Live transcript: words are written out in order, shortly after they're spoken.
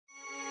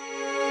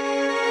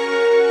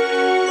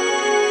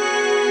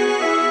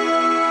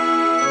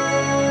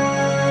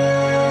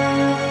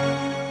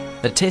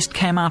The test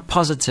came out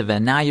positive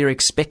and now you're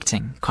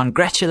expecting.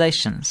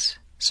 Congratulations.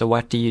 So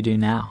what do you do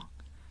now?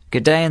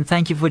 Good day and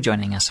thank you for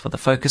joining us for the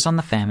Focus on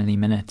the Family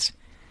Minute.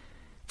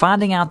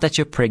 Finding out that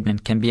you're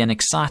pregnant can be an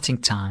exciting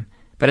time,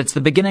 but it's the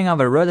beginning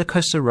of a roller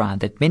coaster ride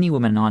that many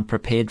women aren't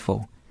prepared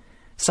for.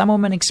 Some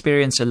women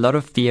experience a lot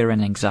of fear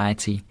and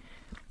anxiety.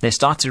 They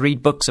start to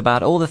read books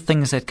about all the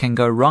things that can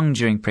go wrong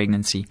during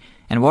pregnancy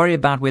and worry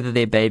about whether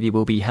their baby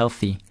will be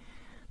healthy.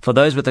 For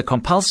those with a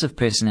compulsive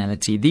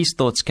personality, these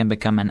thoughts can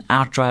become an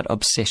outright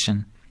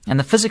obsession, and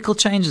the physical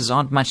changes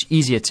aren't much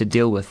easier to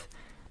deal with.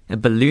 A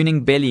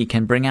ballooning belly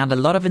can bring out a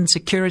lot of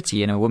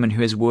insecurity in a woman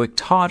who has worked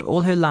hard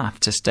all her life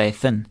to stay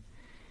thin.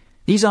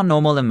 These are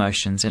normal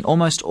emotions, and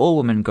almost all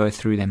women go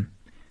through them.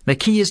 The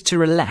key is to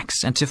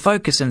relax and to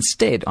focus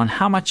instead on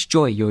how much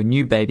joy your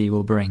new baby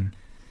will bring.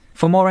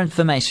 For more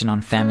information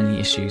on family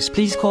issues,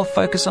 please call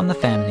Focus on the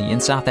Family in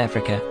South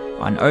Africa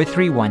on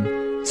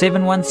 031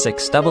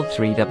 716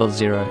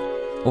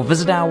 3300 or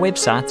visit our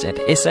website at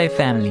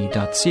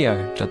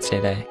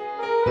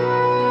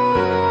safamily.co.za.